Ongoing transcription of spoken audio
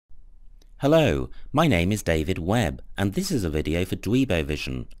Hello, my name is David Webb, and this is a video for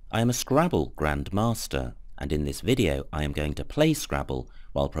Dweebovision. I am a Scrabble grandmaster, and in this video I am going to play Scrabble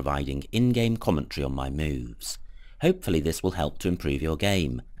while providing in-game commentary on my moves. Hopefully this will help to improve your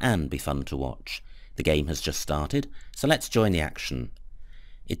game, and be fun to watch. The game has just started, so let's join the action.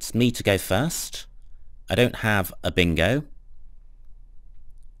 It's me to go first. I don't have a bingo,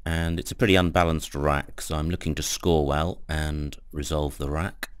 and it's a pretty unbalanced rack, so I'm looking to score well and resolve the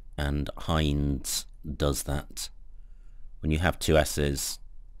rack. And Hinds does that. When you have two S's,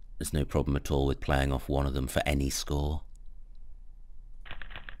 there's no problem at all with playing off one of them for any score.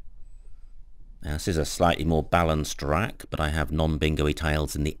 Now this is a slightly more balanced rack, but I have non-bingo-y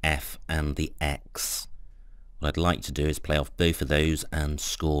tiles in the F and the X. What I'd like to do is play off both of those and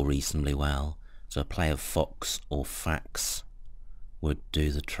score reasonably well. So a play of Fox or Fax would do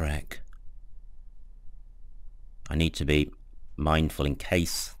the trick. I need to be mindful in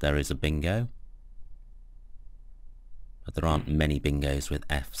case there is a bingo, but there aren't many bingos with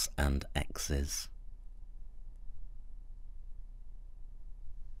F's and X's.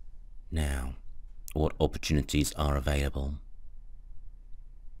 Now, what opportunities are available?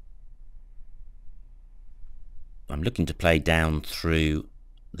 I'm looking to play down through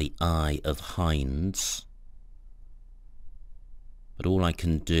the eye of Hinds, but all I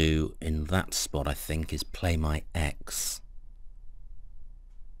can do in that spot, I think, is play my X.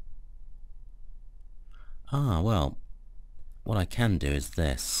 Well, what I can do is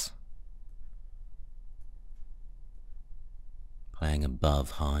this. Playing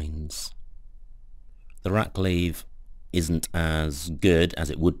above Hinds. The rack leave isn't as good as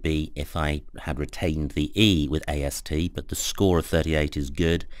it would be if I had retained the E with AST, but the score of 38 is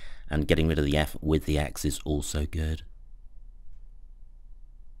good, and getting rid of the F with the X is also good.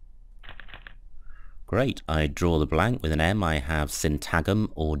 Great, I draw the blank. With an M I have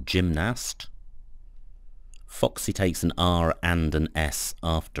Syntagm or Gymnast. Foxy takes an R and an S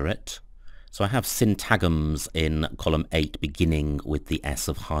after it. So I have Syntagms in column 8 beginning with the S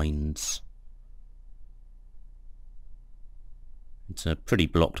of Hinds. It's a pretty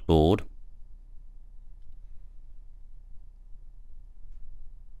blocked board.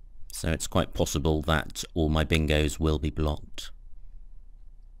 So it's quite possible that all my bingos will be blocked.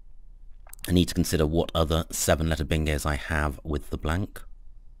 I need to consider what other 7-letter bingos I have with the blank,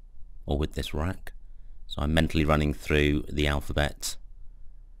 or with this rack. So I'm mentally running through the alphabet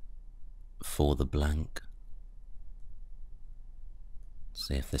for the blank.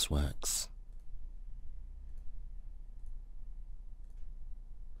 See if this works.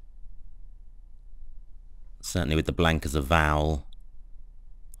 Certainly with the blank as a vowel,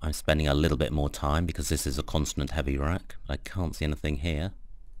 I'm spending a little bit more time because this is a consonant-heavy rack, but I can't see anything here.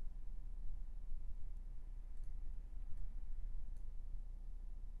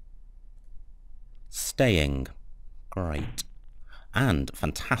 Staying. Great. And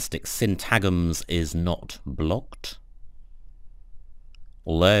fantastic, Syntagms is not blocked.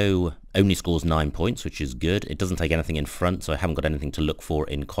 Although only scores 9 points, which is good. It doesn't take anything in front, so I haven't got anything to look for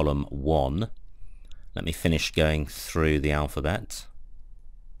in column 1. Let me finish going through the alphabet.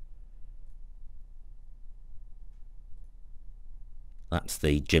 That's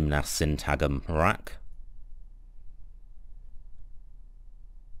the Gymnast Syntagm rack.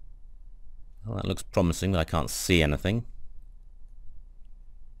 Well, that looks promising, but I can't see anything.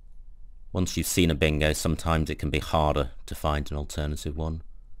 Once you've seen a bingo, sometimes it can be harder to find an alternative one,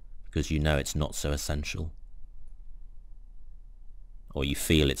 because you know it's not so essential. Or you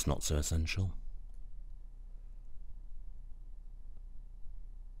feel it's not so essential.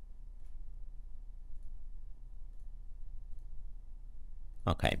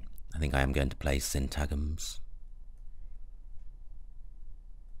 Okay, I think I am going to play Syntagms.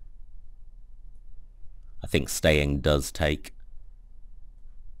 I think staying does take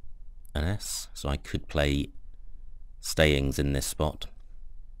an S, so I could play stayings in this spot.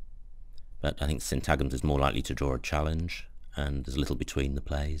 But I think Syntagms is more likely to draw a challenge, and there's little between the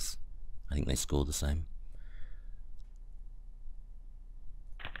plays. I think they score the same.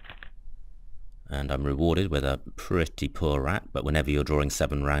 And I'm rewarded with a pretty poor rack, but whenever you're drawing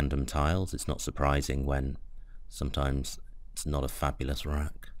 7 random tiles, it's not surprising when sometimes it's not a fabulous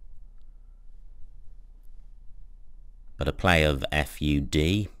rack. But a play of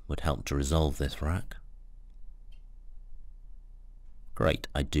FUD would help to resolve this rack. Great,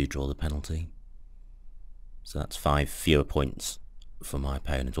 I do draw the penalty. So that's 5 fewer points for my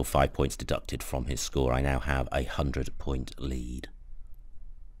opponent, or 5 points deducted from his score. I now have a 100-point lead.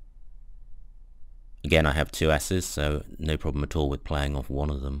 Again, I have 2 S's, so no problem at all with playing off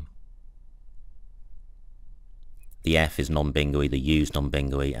one of them. The F is non-bingoey, the U is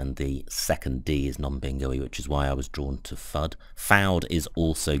non-bingoey, and the second D is non-bingoey, which is why I was drawn to FUD. Fouled is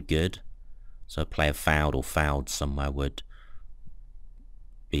also good, so a player fouled or fouled somewhere would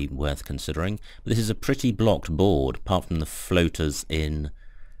be worth considering. But this is a pretty blocked board, apart from the floaters in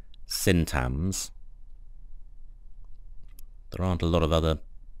Syntams. There aren't a lot of other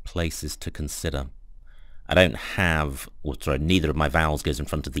places to consider. I don't have, neither of my vowels goes in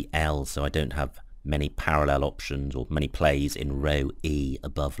front of the L, so I don't have many parallel options or many plays in row E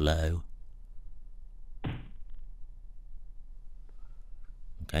above low.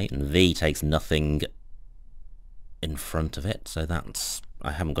 Okay, and V takes nothing in front of it, so that's,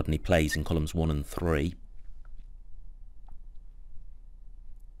 I haven't got any plays in columns 1 and 3.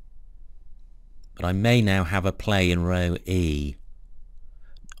 But I may now have a play in row E.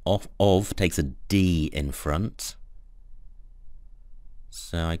 Of takes a D in front.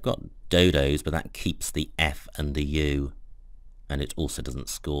 So I've got dodos, but that keeps the F and the U, and it also doesn't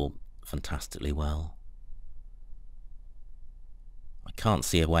score fantastically well. I can't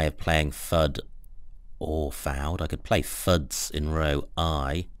see a way of playing FUD or fouled. I could play FUDs in row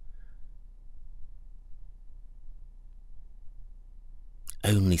I.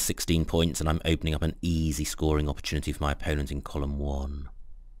 Only 16 points, and I'm opening up an easy scoring opportunity for my opponent in column 1.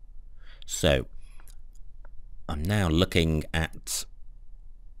 So I'm now looking at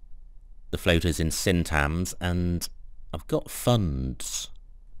the floaters in Syntams, and I've got funds.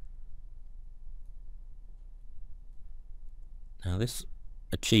 Now this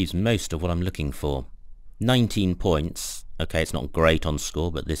achieves most of what I'm looking for. 19 points. Okay, it's not great on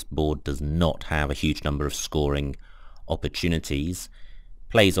score, but this board does not have a huge number of scoring opportunities.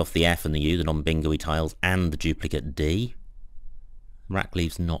 Plays off the F and the U, the non-bingoey tiles, and the duplicate D. Rack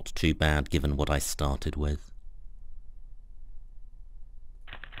leaves not too bad given what I started with.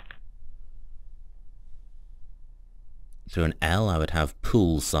 Through an L I would have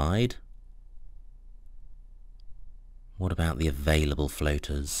poolside. What about the available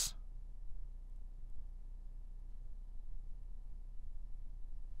floaters?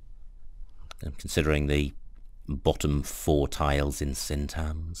 I'm considering the bottom 4 tiles in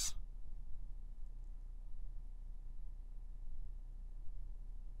Syntams.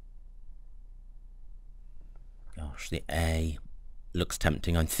 Gosh, the A looks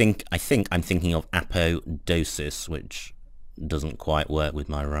tempting. I think I'm thinking of apodosis, which doesn't quite work with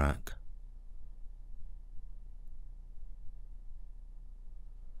my rack.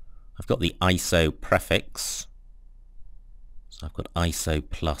 I've got the ISO prefix, so I've got ISO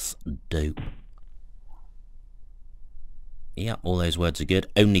plus dope. Yeah, all those words are good.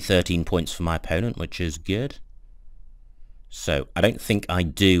 Only 13 points for my opponent, which is good. So I don't think I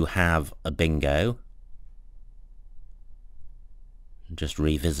do have a bingo. I'm just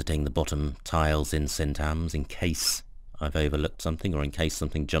revisiting the bottom tiles in Syntams in case I've overlooked something or in case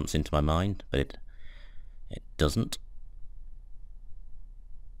something jumps into my mind, but it doesn't.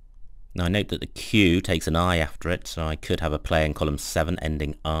 Now I note that the Q takes an I after it, so I could have a play in column 7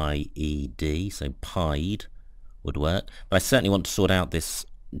 ending IED, so pied would work. But I certainly want to sort out this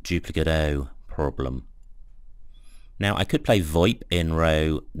duplicate O problem. Now I could play VoIP in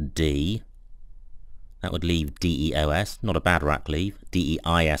row D. That would leave DEOS, not a bad rack leave.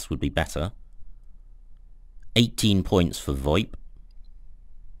 DEIS would be better. 18 points for VoIP.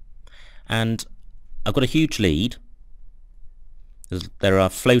 And I've got a huge lead. There are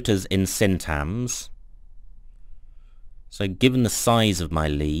floaters in Syntams. So given the size of my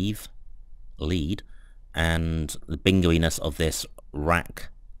lead and the bingoiness of this rack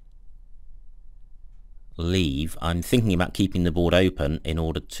leave, I'm thinking about keeping the board open in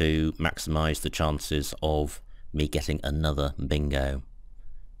order to maximise the chances of me getting another bingo.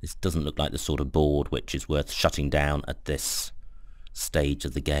 This doesn't look like the sort of board which is worth shutting down at this stage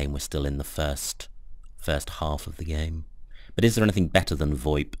of the game. We're still in the first half of the game. But is there anything better than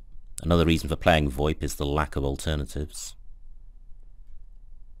VoIP? Another reason for playing VoIP is the lack of alternatives.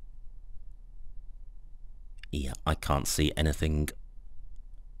 Yeah, I can't see anything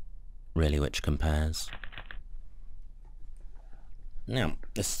really which compares. Now,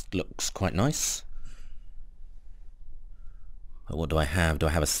 this looks quite nice. But what do I have? Do I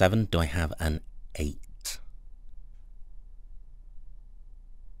have a 7? Do I have an 8?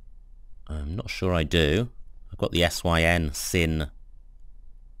 I'm not sure I do. I've got the SYN, sin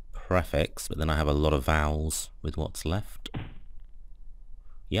prefix, but then I have a lot of vowels with what's left.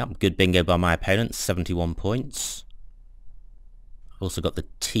 Yep, good bingo by my opponent, 71 points. I've also got the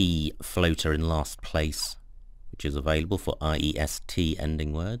T floater in last place, which is available for IEST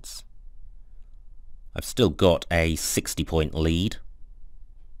ending words. I've still got a 60-point lead.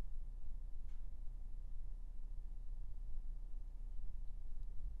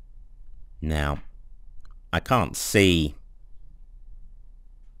 Now, I can't see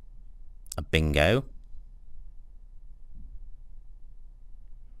a bingo.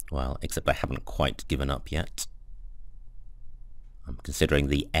 Well, except I haven't quite given up yet. I'm considering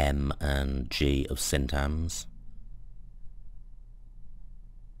the M and G of Sintams.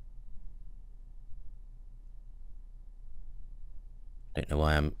 Don't know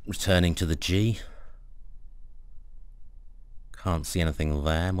why I'm returning to the G. Can't see anything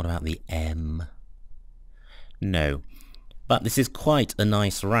there. What about the M? No. But this is quite a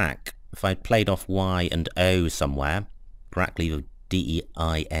nice rack. If I'd played off Y and O somewhere, rack leave of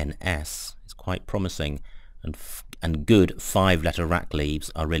DEINS is quite promising. And good 5-letter rack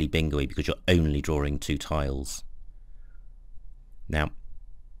leaves are really bingo-y because you're only drawing 2 tiles. Now,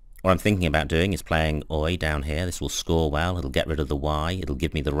 what I'm thinking about doing is playing Oi down here. This will score well. It'll get rid of the Y. It'll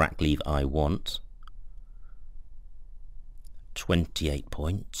give me the rack leave I want. 28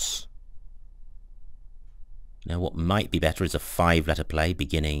 points. Now what might be better is a 5-letter play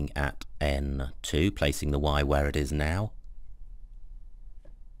beginning at N2, placing the Y where it is now.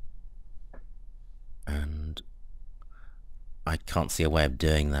 And I can't see a way of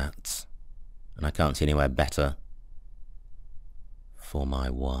doing that. And I can't see anywhere better for my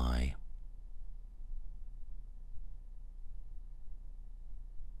Y.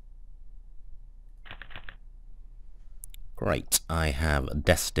 Great, I have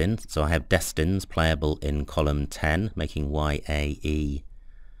Destined, so I have Destins playable in column 10, making YAE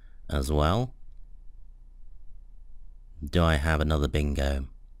as well. Do I have another bingo?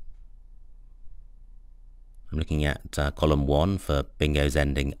 I'm looking at column 1 for bingos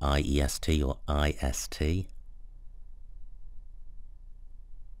ending IEST or IST.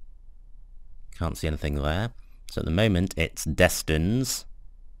 Can't see anything there. So at the moment it's Destins.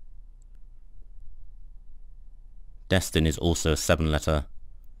 Destin is also a 7-letter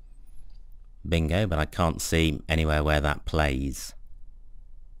bingo, but I can't see anywhere where that plays.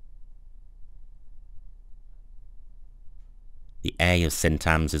 The A of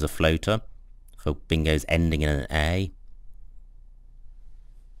Sintams is a floater for bingos ending in an A.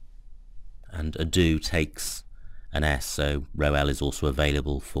 And a do takes an S, so row L is also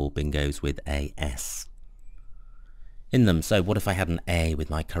available for bingos with a S in them. So what if I had an A with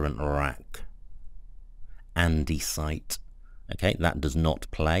my current rack? Andesite. Okay, that does not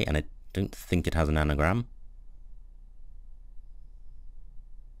play, and I don't think it has an anagram.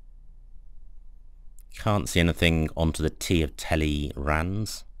 Can't see anything onto the T of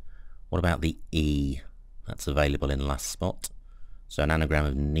Telly-Rans. What about the E? That's available in last spot. So an anagram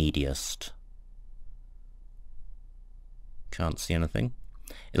of neediest. Can't see anything.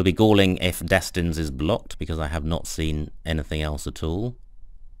 It'll be galling if Destins is blocked, because I have not seen anything else at all.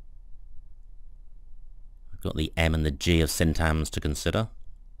 I've got the M and the G of Sintams to consider.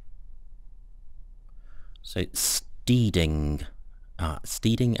 So Steeding.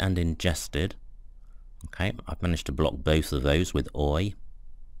 Steeding and Ingested. Okay, I've managed to block both of those with Oi.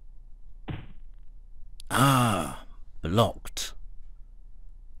 Blocked.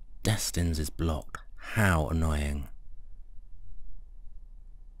 Destins is blocked. How annoying.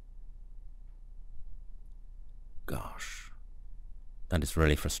 Gosh. That is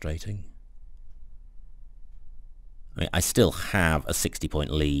really frustrating. I mean, I still have a 60-point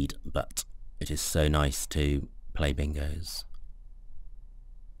lead, but it is so nice to play bingos.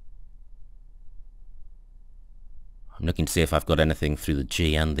 I'm looking to see if I've got anything through the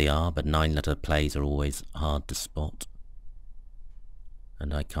G and the R, but 9-letter plays are always hard to spot.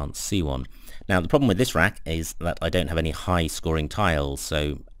 And I can't see one. Now, the problem with this rack is that I don't have any high-scoring tiles,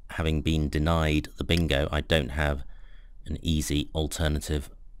 so having been denied the bingo, I don't have an easy alternative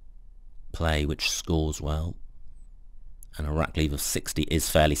play which scores well. And a rack leave of 60 is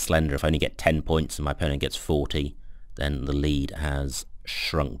fairly slender. If I only get 10 points and my opponent gets 40, then the lead has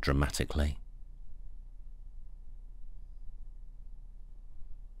shrunk dramatically.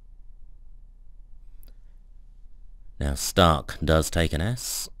 Now Stark does take an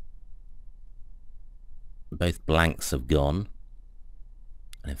S. Both blanks have gone.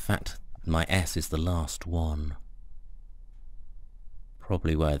 And in fact, my S is the last one.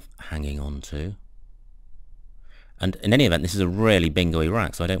 Probably worth hanging on to. And in any event, this is a really bingo-y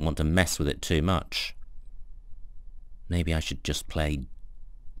rack, so I don't want to mess with it too much. Maybe I should just play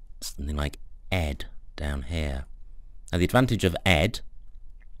something like Ed down here. Now the advantage of Ed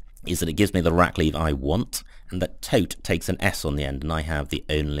is that it gives me the rack leave I want, and that Tote takes an S on the end, and I have the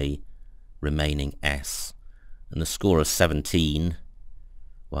only remaining S. And the score of 17,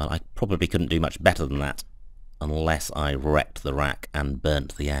 well, I probably couldn't do much better than that, unless I wrecked the rack and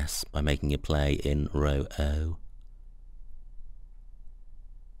burnt the S by making a play in row O.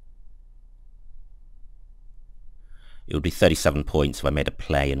 It would be 37 points if I made a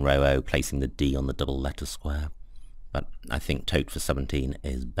play in row O, placing the D on the double letter square. But I think tote for 17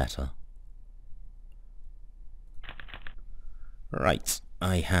 is better. Right,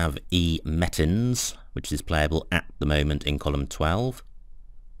 I have E Mettins, which is playable at the moment in column 12.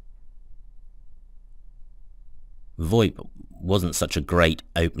 VoIP wasn't such a great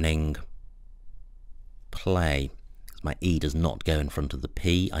opening play. My E does not go in front of the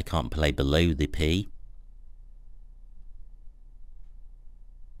P. I can't play below the P.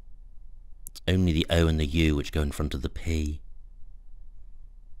 It's only the O and the U which go in front of the P.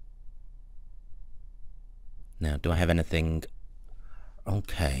 Now, do I have anything?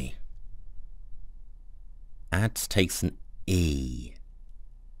 Okay. Adds takes an E.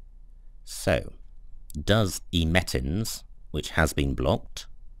 So, does E Mettins, which has been blocked,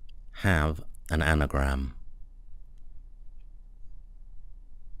 have an anagram?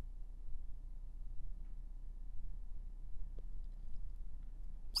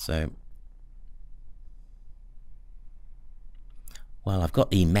 So, well, I've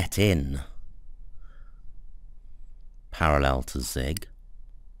got E met in parallel to zig,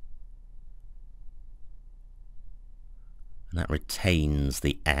 and that retains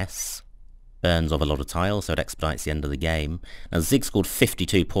the S, burns off a lot of tiles, so it expedites the end of the game. Now, zig scored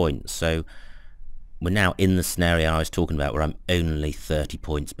 52 points, so we're now in the scenario I was talking about where I'm only 30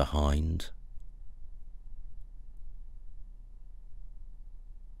 points behind.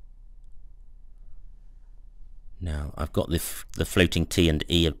 Now, I've got the floating T and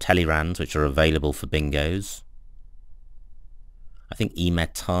E of Telerands, which are available for bingos. I think E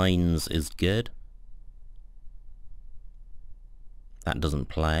Mettines is good. That doesn't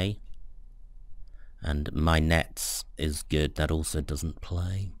play. And My Nets is good. That also doesn't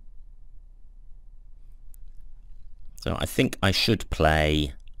play. So I think I should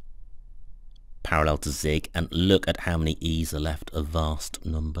play parallel to zig and look at how many E's are left, a vast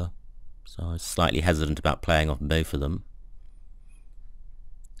number. So I was slightly hesitant about playing off both of them.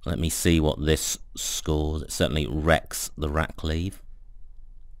 Let me see what this scores. It certainly wrecks the rack leave.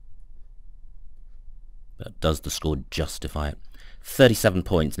 But does the score justify it? 37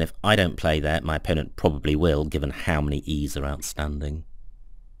 points, and if I don't play there, my opponent probably will, given how many E's are outstanding.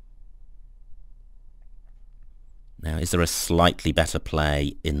 Now, is there a slightly better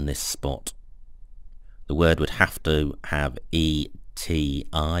play in this spot? The word would have to have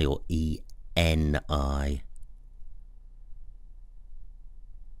E-T-I or E-N-I.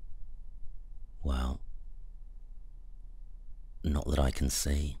 Well, not that I can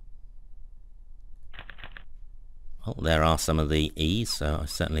see. Well, there are some of the E's, so I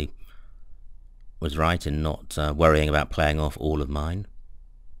certainly was right in not worrying about playing off all of mine.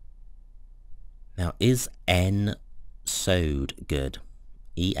 Now, is N sewed good?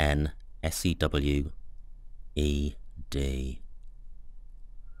 E-N-S-E-W-E-D.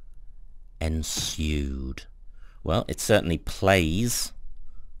 Ensued. Well, it certainly plays.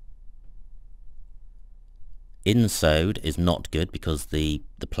 Insewed is not good because the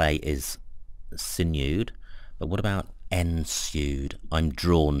play is sinewed. But what about ensued? I'm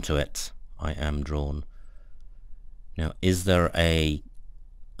drawn to it. I am drawn. Now, is there an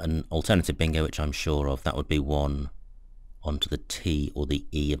alternative bingo which I'm sure of? That would be one onto the T or the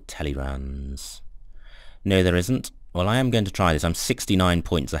E of Telerands. No, there isn't. Well, I am going to try this. I'm 69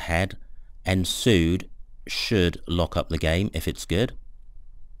 points ahead. Ensued should lock up the game if it's good.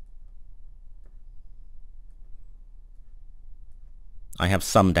 I have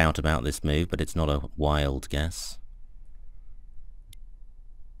some doubt about this move, but it's not a wild guess.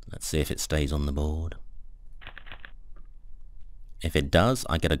 Let's see if it stays on the board. If it does,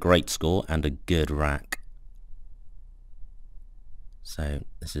 I get a great score and a good rack. So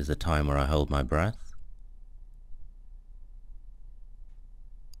this is the time where I hold my breath.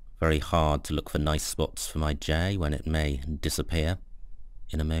 Very hard to look for nice spots for my J when it may disappear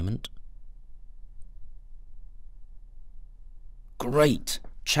in a moment. Great!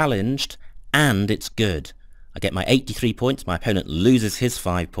 Challenged, and it's good. I get my 83 points, my opponent loses his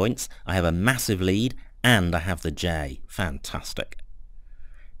 5 points, I have a massive lead, and I have the J. Fantastic.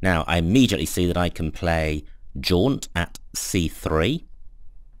 Now, I immediately see that I can play Jaunt at C3.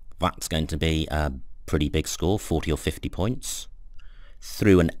 That's going to be a pretty big score, 40 or 50 points.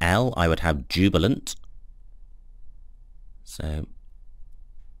 Through an L, I would have Jubilant. So,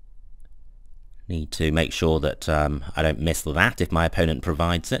 need to make sure that I don't miss that if my opponent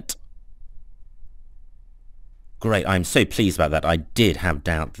provides it. Great, I'm so pleased about that. I did have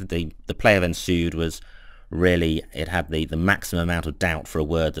doubt. The play of ensued was really, it had the maximum amount of doubt for a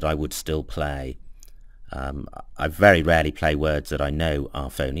word that I would still play. I very rarely play words that I know are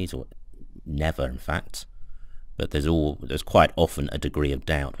phonies, or never in fact. but there's quite often a degree of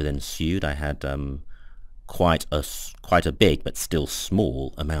doubt with ensued. I had quite a big but still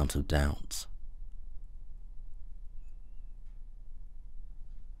small amount of doubts.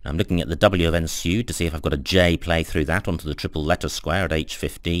 I'm looking at the W of ensued to see if I've got a J play through that onto the triple letter square at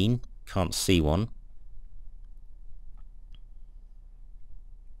H15. Can't see one.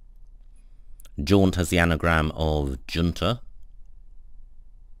 Jaunt has the anagram of junta.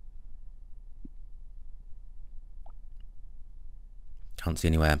 Can't see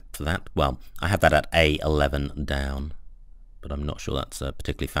anywhere for that. Well, I have that at A11 down, but I'm not sure that's a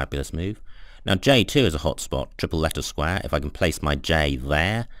particularly fabulous move. Now J2 is a hotspot, triple letter square. If I can place my J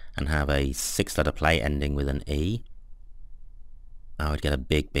there and have a 6-letter play ending with an E, I would get a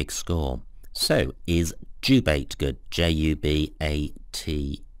big score. So, is Jubate good? Jubate.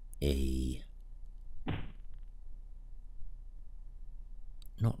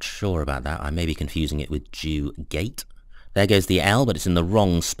 Not sure about that. I may be confusing it with Jugate. There goes the L, but it's in the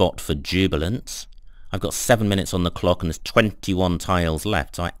wrong spot for jubilant. I've got 7 minutes on the clock and there's 21 tiles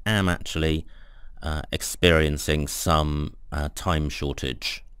left, so I am actually experiencing some time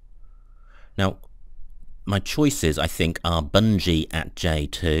shortage. Now, my choices, I think, are Bungee at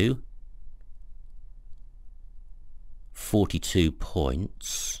J2, 42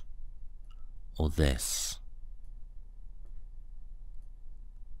 points, or this.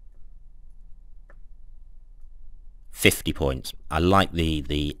 £50 points. I like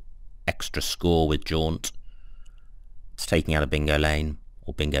the extra score with Jaunt. It's taking out a bingo lane,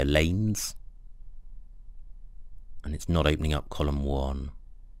 or bingo lanes. And it's not opening up column 1.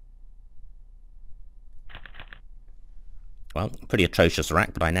 Well, pretty atrocious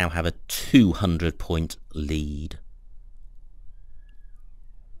rack, but I now have a 200-point lead.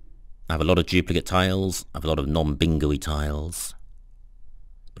 I have a lot of duplicate tiles, I have a lot of non-bingo-y tiles,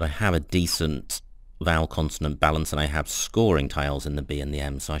 but I have a decent vowel consonant balance and I have scoring tiles in the B and the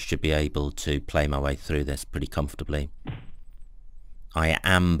M, so I should be able to play my way through this pretty comfortably. I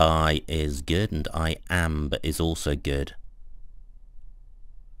am by is good and I am is also good.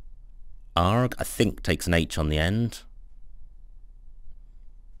 Arg, I think, takes an H on the end.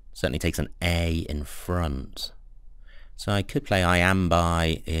 Certainly takes an A in front. So I could play I am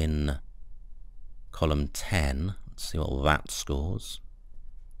by in column 10. Let's see what that scores.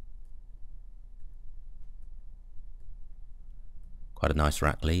 Quite a nice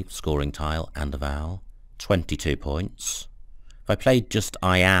rack leave, scoring tile and a vowel. 22 points. If I played just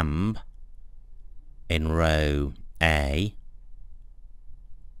I am in row A,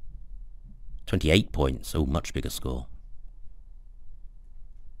 28 points. Oh, much bigger score.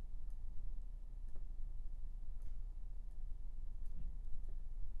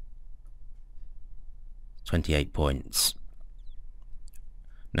 .28 points.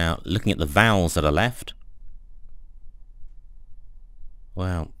 Now, looking at the vowels that are left,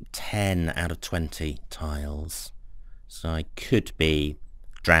 well, 10 out of 20 tiles. So I could be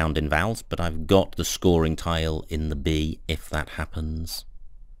drowned in vowels, but I've got the scoring tile in the B if that happens.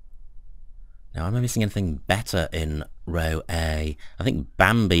 Now, am I missing anything better in row A? I think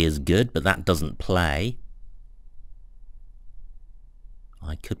Bambi is good, but that doesn't play.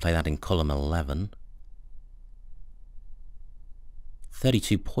 I could play that in column 11.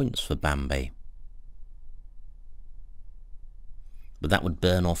 32 points for Bambi. But that would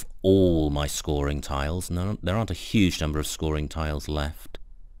burn off all my scoring tiles. No, there aren't a huge number of scoring tiles left.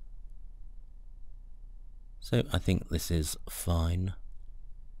 So I think this is fine.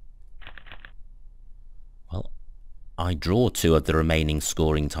 Well, I draw 2 of the remaining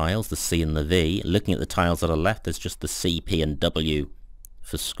scoring tiles, the C and the V. Looking at the tiles that are left, there's just the C, P and W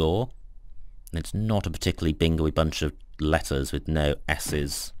for score. And it's not a particularly bingo-y bunch of letters with no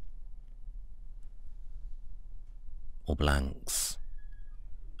S's or blanks.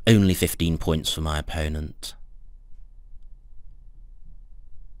 Only 15 points for my opponent.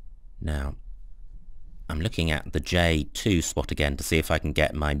 Now, I'm looking at the J2 spot again to see if I can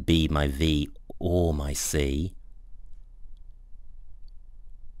get my B, my V or my C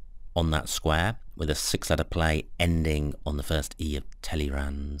on that square with a 6-letter play ending on the first E of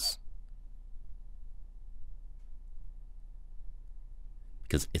Tellerans.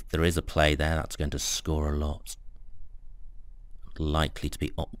 Because if there is a play there, that's going to score a lot. Likely to be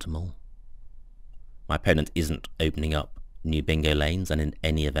optimal. My opponent isn't opening up new bingo lanes, and in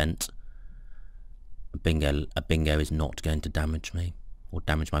any event, a bingo is not going to damage me, or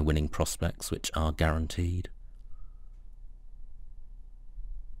damage my winning prospects, which are guaranteed.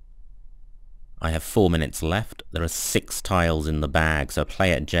 I have 4 minutes left. There are 6 tiles in the bag, so a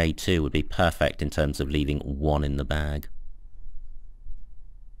play at J2 would be perfect in terms of leaving 1 in the bag.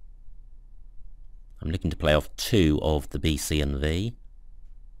 I'm looking to play off 2 of the B, C and V.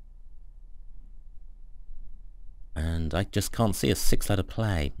 And I just can't see a 6-letter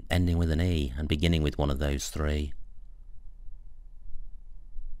play ending with an E and beginning with one of those 3.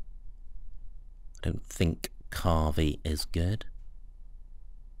 I don't think Carvey is good.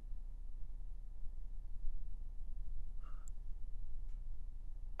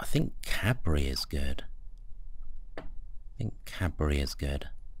 I think Cadbury is good.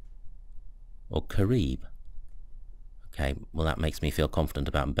 Or Carib. Okay, well that makes me feel confident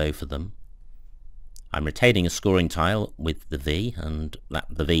about both of them. I'm retaining a scoring tile with the V, and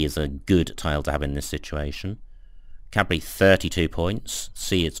the V is a good tile to have in this situation. Cadbury 32 points.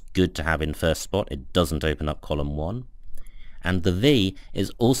 C is good to have in first spot. It doesn't open up column 1. And the V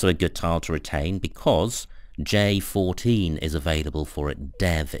is also a good tile to retain because J14 is available for it.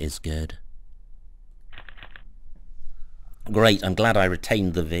 Dev is good. Great, I'm glad I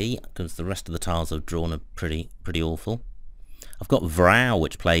retained the V because the rest of the tiles I've drawn are pretty awful. I've got Vrow,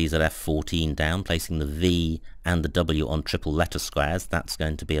 which plays at F14 down, placing the V and the W on triple letter squares. That's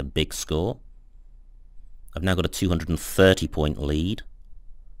going to be a big score. I've now got a 230 point lead.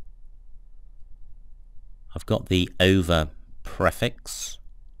 I've got the over prefix,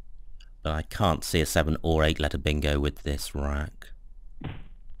 but I can't see a 7 or 8 letter bingo with this rack.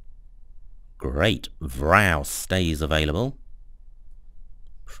 Great, Vrow stays available.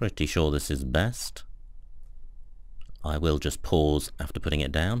 Pretty sure this is best. I will just pause after putting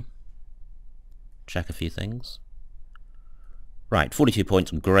it down. Check a few things. Right, 42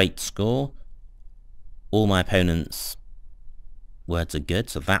 points, great score. All my opponents' words are good,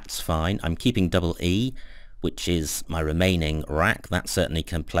 so that's fine. I'm keeping double E, which is my remaining rack. That certainly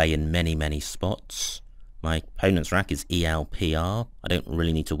can play in many spots. My opponent's rack is ELPR. I don't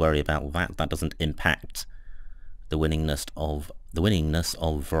really need to worry about that. That doesn't impact the winningness of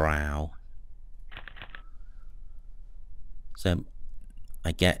Vrow. So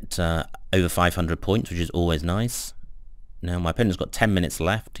I get over 500 points, which is always nice. Now my opponent's got 10 minutes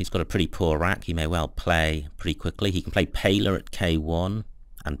left. He's got a pretty poor rack. He may well play pretty quickly. He can play Paler at K1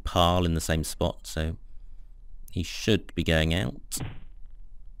 and Parl in the same spot, so he should be going out.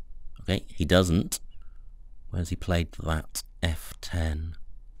 Okay, he doesn't. Where's he played that? F10.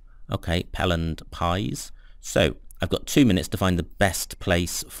 Okay, Pelland Pies. So I've got 2 minutes to find the best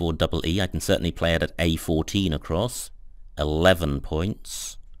place for double E. I can certainly play it at A14 across. 11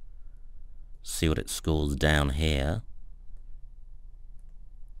 points. See what it scores down here.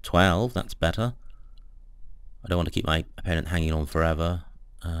 12, that's better. I don't want to keep my opponent hanging on forever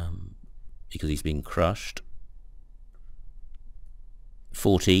because he's been crushed.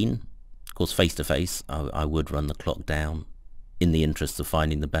 14, of course face to face, I would run the clock down in the interest of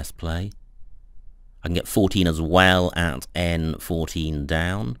finding the best play. I can get 14 as well at N14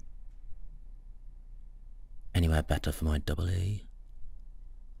 down. Anywhere better for my double E?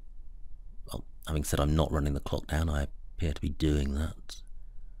 Well, having said I'm not running the clock down, I appear to be doing that.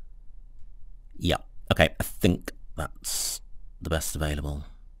 Yeah, okay, I think that's the best available.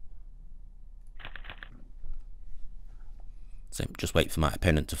 So just wait for my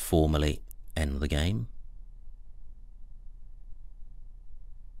opponent to formally end the game.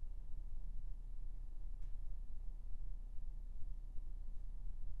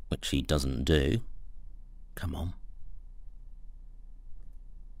 Which he doesn't do. Come on.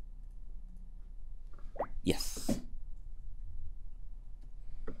 Yes.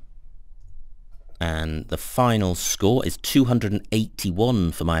 And the final score is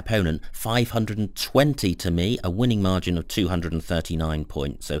 281 for my opponent, 520 to me, a winning margin of 239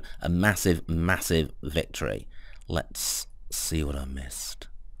 points. So a massive victory. Let's see what I missed.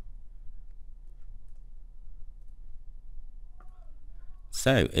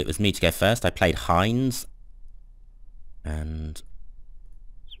 So it was me to go first. I played Heinz. And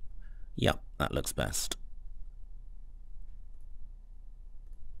yeah, that looks best.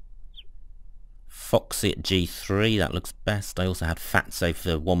 Foxy at G3, that looks best. I also had Fatso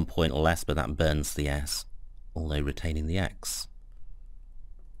for 1 point less, but that burns the S, although retaining the X.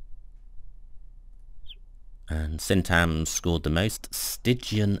 And Syntam scored the most.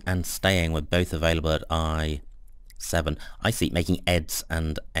 Stygian and Staying were both available at I7. I see making Eds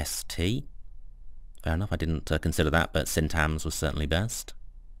and ST. Fair enough, I didn't consider that, but Syntam's was certainly best.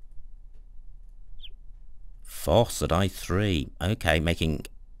 Foss at I3. Okay, making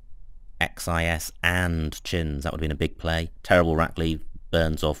XIS and Chins. That would have been a big play. Terrible rack lead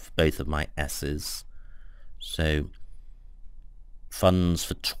burns off both of my S's. So funds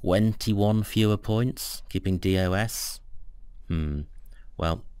for 21 fewer points, keeping DOS.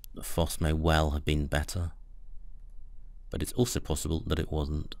 Well, Foss may well have been better. But it's also possible that it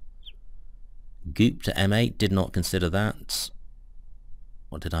wasn't. Goop to M8, did not consider that.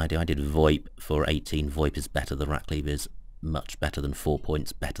 What did I do? I did VoIP for 18. VoIP is better, the rack leave is much better than 4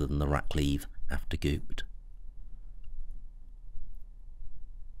 points, better than the rack leave after gooped.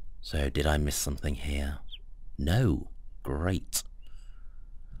 So did I miss something here? No. Great.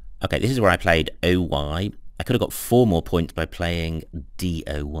 Okay, this is where I played OY. I could have got 4 more points by playing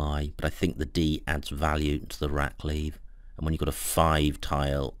DOY, but I think the D adds value to the rack leave. And when you've got a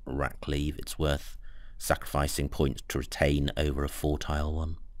 5-tile rack leave, it's worth sacrificing points to retain over a 4-tile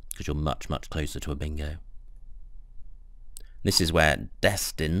one, because you're much, much closer to a bingo. This is where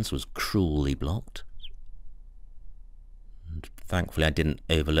Destins was cruelly blocked. And thankfully I didn't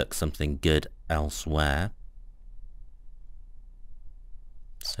overlook something good elsewhere.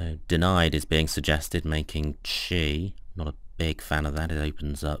 So Denied is being suggested, making Chi. Not a big fan of that. It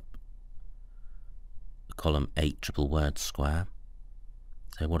opens up the column 8 triple word square.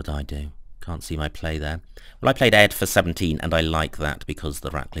 So what did I do? Can't see my play there. Well, I played Ed for 17, and I like that because the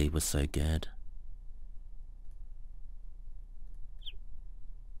rack leave was so good.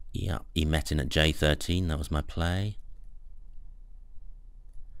 Yeah, he met in at J13, that was my play.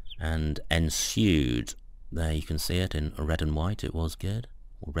 And ensued, there you can see it in red and white, it was good.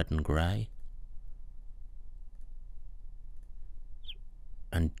 Or red and grey.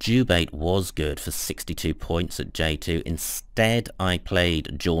 And Dewbate was good for 62 points at J2. Instead, I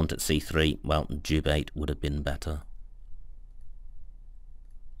played Jaunt at C3. Well, Dewbate would have been better.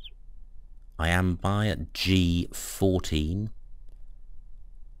 I am by at G14.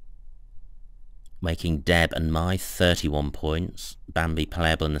 Making Deb and Mai 31 points. Bambi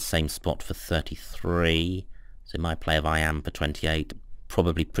playable in the same spot for 33. So my play of I am for 28.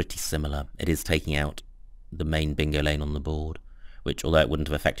 Probably pretty similar. It is taking out the main bingo lane on the board, which, although it wouldn't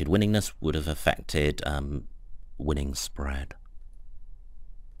have affected winningness, would have affected winning spread.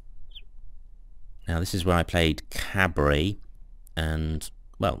 Now this is where I played Cabri, and,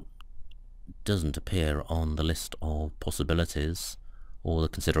 well, doesn't appear on the list of possibilities. All the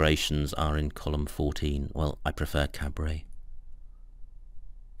considerations are in column 14. Well, I prefer Cabri.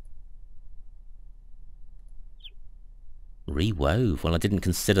 Rewove. Well, I didn't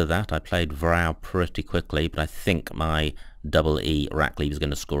consider that. I played Vrow pretty quickly, but I think my double E rack leave is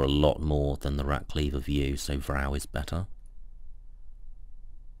going to score a lot more than the rack leave of you, so Vrow is better.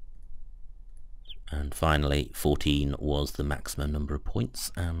 And finally, 14 was the maximum number of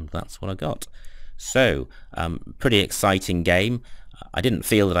points, and that's what I got. So, pretty exciting game. I didn't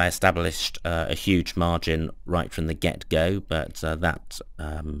feel that I established a huge margin right from the get-go, but that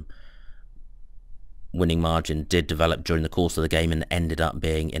winning margin did develop during the course of the game and ended up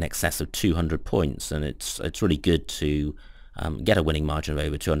being in excess of 200 points. And it's really good to get a winning margin of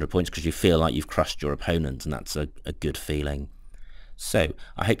over 200 points because you feel like you've crushed your opponent, and that's a good feeling. So,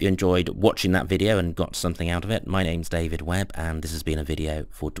 I hope you enjoyed watching that video and got something out of it. My name's David Webb, and this has been a video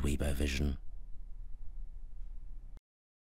for Dweebovision.